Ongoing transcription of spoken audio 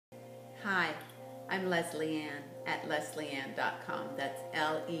Hi, I'm Leslie Ann at leslieann.com. That's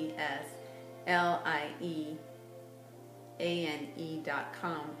LeslieAnne.com.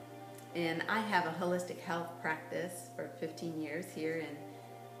 And I have a holistic health practice for 15 years here in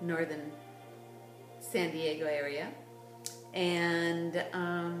northern San Diego area. And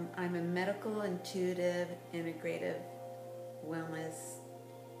I'm a medical, intuitive, integrative wellness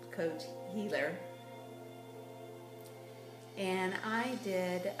coach healer. And I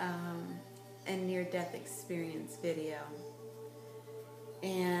did a near-death experience video.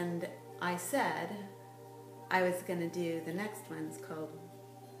 And I said I was going to do the next one's called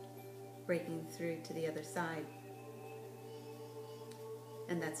Breaking Through to the Other Side.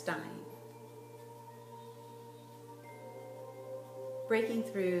 And that's dying. Breaking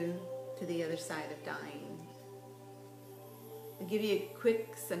through to the other side of dying. I'll give you a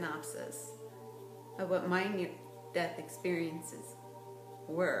quick synopsis of what my near-death experiences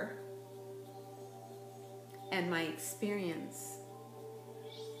were and my experience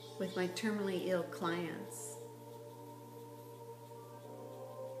with my terminally ill clients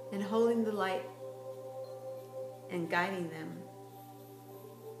and holding the light and guiding them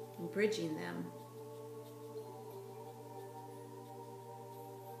and bridging them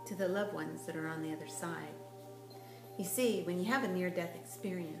to the loved ones that are on the other side. You see, when you have a near-death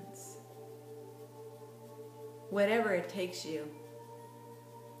experience, whatever it takes you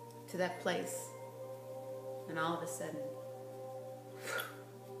to that place, and all of a sudden,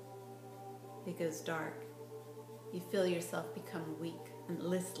 it goes dark. You feel yourself become weak and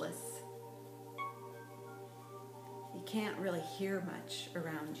listless. You can't really hear much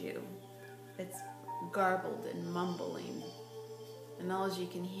around you. It's garbled and mumbling. And all you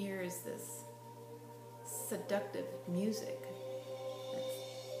can hear is this seductive music that's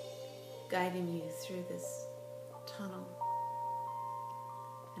guiding you through this tunnel.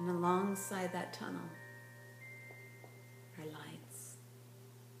 And alongside that tunnel are lights.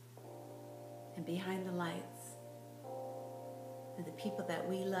 And behind the lights are the people that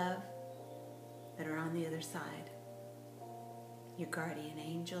we love that are on the other side. Your guardian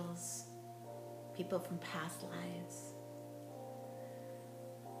angels, people from past lives.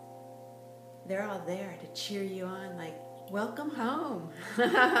 They're all there to cheer you on, like, welcome home.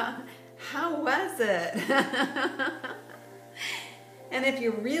 How was it? And if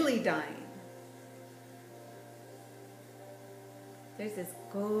you're really dying, there's this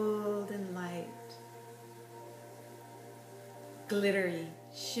golden light, glittery,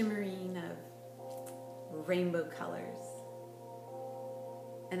 shimmering of rainbow colors.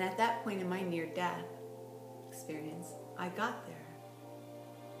 And at that point in my near-death experience, I got there.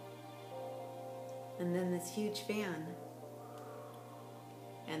 And then this huge fan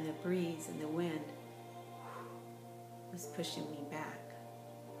and the breeze and the wind was pushing me back.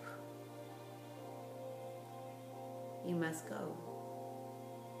 You must go.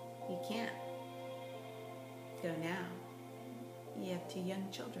 You can't go now. You have 2 young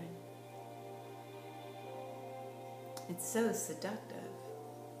children. It's so seductive.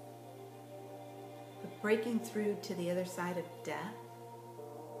 But breaking through to the other side of death,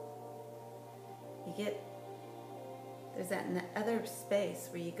 there's that in the other space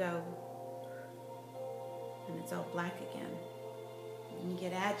where you go and it's all black again. And you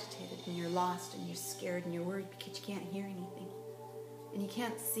get agitated and you're lost and you're scared and you're worried because you can't hear anything. And you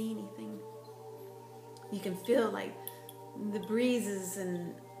can't see anything. You can feel like the breezes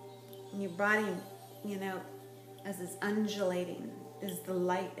and your body, as it's undulating is the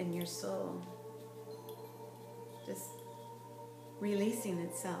light in your soul. Just releasing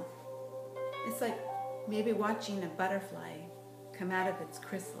itself. It's like maybe watching a butterfly come out of its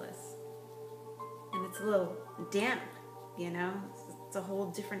chrysalis. And it's a little damp, It's a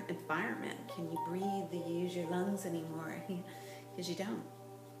whole different environment. Can you breathe? Do you use your lungs anymore? Because you don't.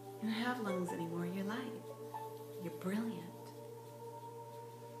 You don't have lungs anymore. You're light. You're brilliant.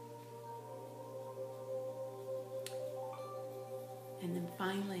 And then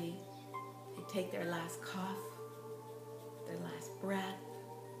finally, they take their last cough, their last breath,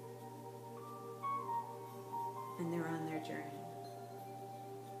 and they're on their journey.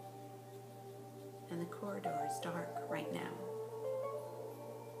 And the corridor is dark right now.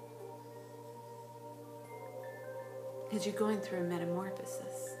 Because you're going through a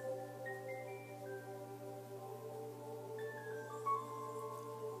metamorphosis.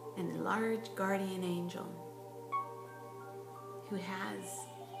 And a large guardian angel who has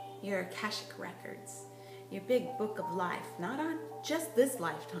your Akashic records, your big book of life, not on just this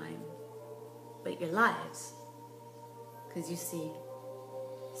lifetime, but your lives. Because you see,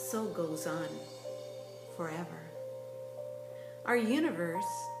 soul goes on forever. Our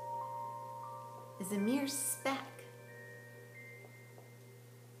universe is a mere speck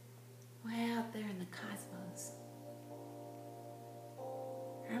way out there in the cosmos.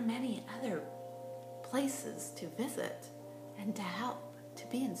 There are many other places to visit and to help, to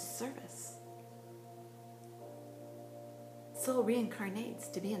be in service. Soul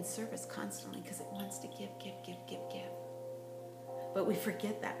reincarnates to be in service constantly because it wants to give. But we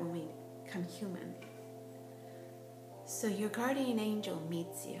forget that when we become human. So your guardian angel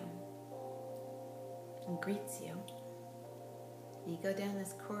meets you and greets you. You go down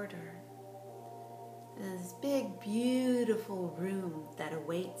this corridor. There's this big, beautiful room that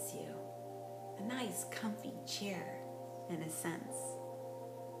awaits you. A nice, comfy chair, in a sense.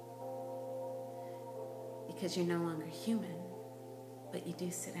 Because you're no longer human, but you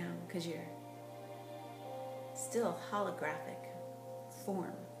do sit down because you're still holographic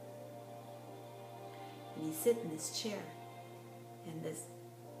form. And you sit in this chair in this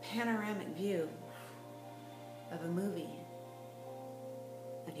panoramic view of a movie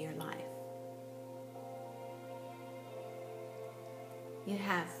of your life. You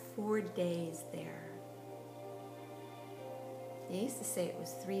have 4 days there. They used to say it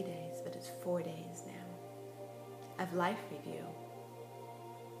was 3 days, but it's 4 days now of life review.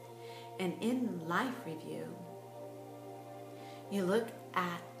 And in life review, you look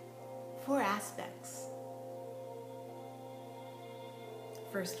at 4 aspects.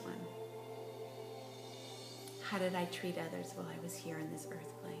 First one, how did I treat others while I was here in this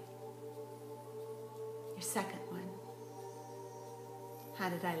earth plane? Your second one, how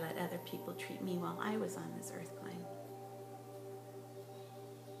did I let other people treat me while I was on this earth plane?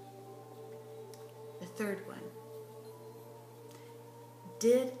 The third one,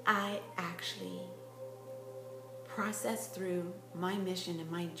 did I actually process through my mission and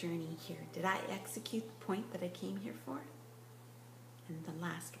my journey here? Did I execute the point that I came here for? And the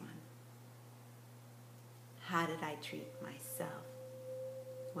last one, how did I treat myself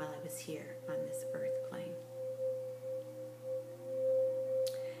while I was here on this earth plane?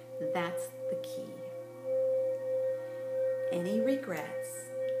 That's the key. Any regrets,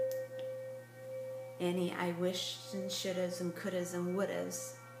 any I wish and shouldas and couldas and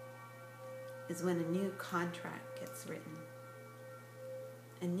wouldas is when a new contract gets written.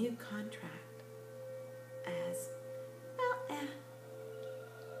 A new contract as, well,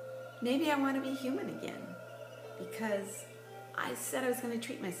 maybe I want to be human again because I said I was going to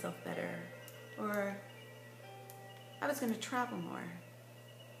treat myself better, or I was going to travel more,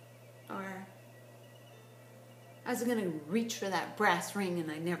 or I was going to reach for that brass ring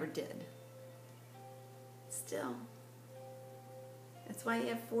and I never did. Still, that's why you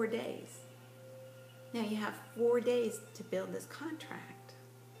have 4 days. Now you have 4 days to build this contract.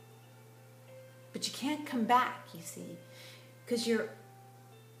 But you can't come back, you see, because you're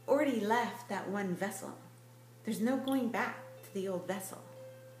already left that one vessel. There's no going back to the old vessel.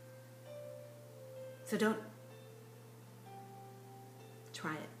 So don't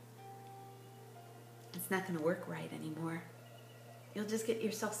try it. It's not going to work right anymore. You'll just get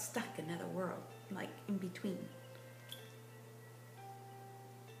yourself stuck in another world, like in between.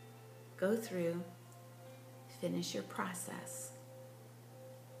 Go through, finish your process.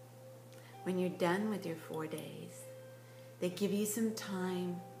 When you're done with your 4 days, they give you some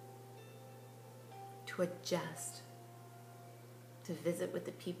time to adjust, to visit with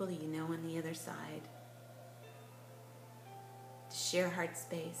the people you know on the other side, to share heart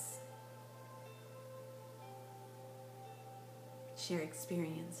space, share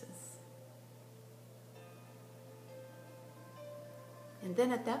experiences. And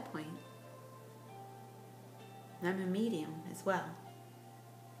then at that point, I'm a medium as well.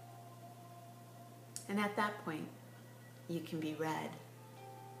 And at that point, you can be read.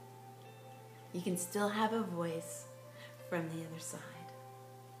 You can still have a voice from the other side.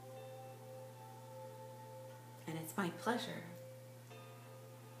 And it's my pleasure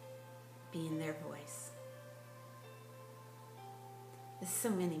being their voice. There's so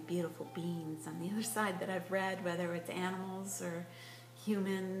many beautiful beings on the other side that I've read, whether it's animals or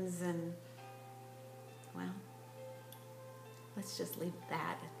humans, and, well, let's just leave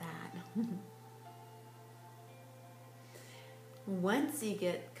that at that. Once you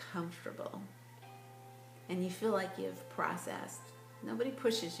get comfortable and you feel like you've processed, nobody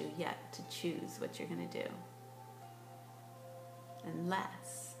pushes you yet to choose what you're going to do.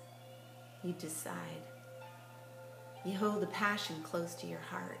 Unless you decide you hold a passion close to your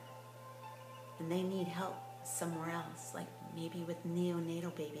heart and they need help somewhere else, like maybe with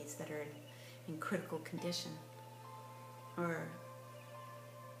neonatal babies that are in critical condition, or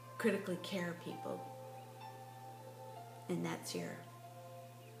critically care people, and that's your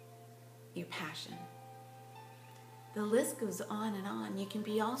compassion. The list goes on and on. You can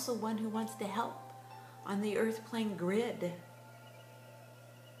be also one who wants to help on the earth plane grid.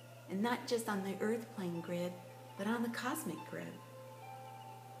 And not just on the earth plane grid, but on the cosmic grid.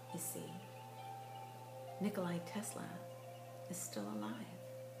 You see, Nikola Tesla is still alive.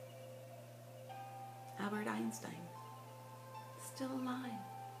 Albert Einstein, still alive.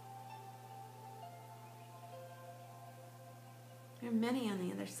 There are many on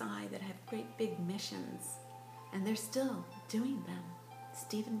the other side that have great big missions, and they're still doing them.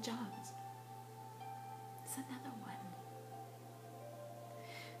 Stephen Jobs is another one.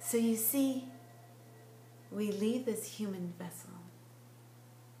 So you see, we leave this human vessel.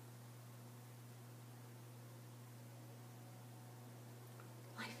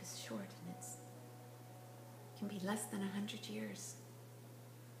 Life is short, and it can be less than 100 years.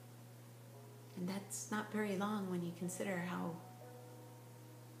 And that's not very long when you consider how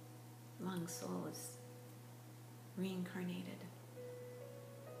long soul is reincarnated.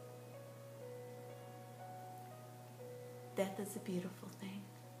 Death is a beautiful thing.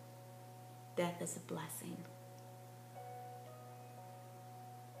 Death is a blessing.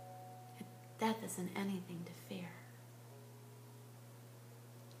 Death isn't anything to fear.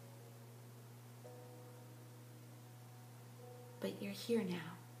 But you're here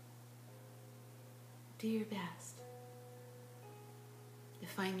now. Do your best to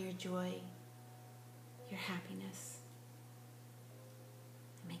find your joy, your happiness,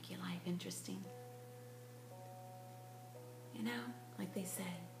 and make your life interesting. You know, like they say,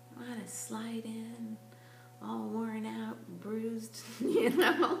 you want to slide in, all worn out, bruised, you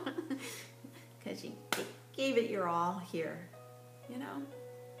know, because you gave it your all here, you know.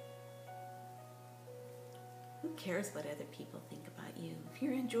 Who cares what other people think about you? If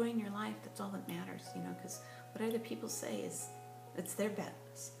you're enjoying your life, that's all that matters, you know, because what other people say is, it's their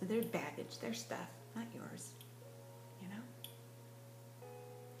baggage, their stuff, not yours, you know.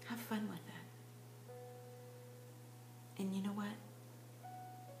 Have fun with that. And you know what?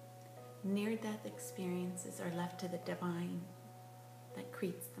 Near-death experiences are left to the divine that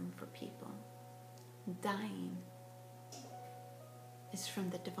creates them for people. Dying is from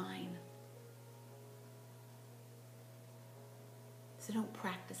the divine. So don't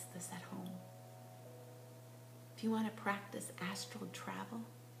practice this at home. If you want to practice astral travel,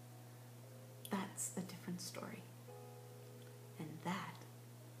 that's a different story. And that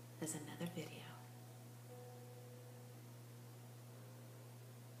is another video.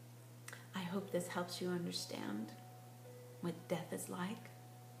 I hope this helps you understand what death is like.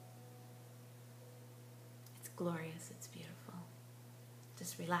 It's glorious, it's beautiful.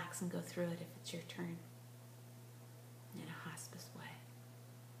 Just relax and go through it if it's your turn in a hospice way.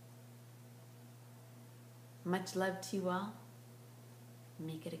 Much love to you all.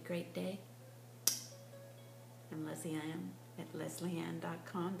 Make it a great day. I'm Leslie Ann at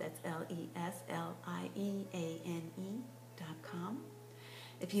leslieann.com. That's LESLIEANE.com.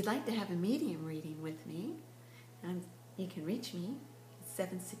 If you'd like to have a medium reading with me, you can reach me at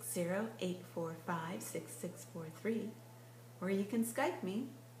 760-845-6643, or you can Skype me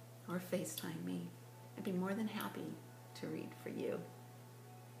or FaceTime me. I'd be more than happy to read for you.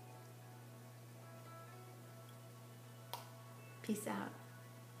 Peace out.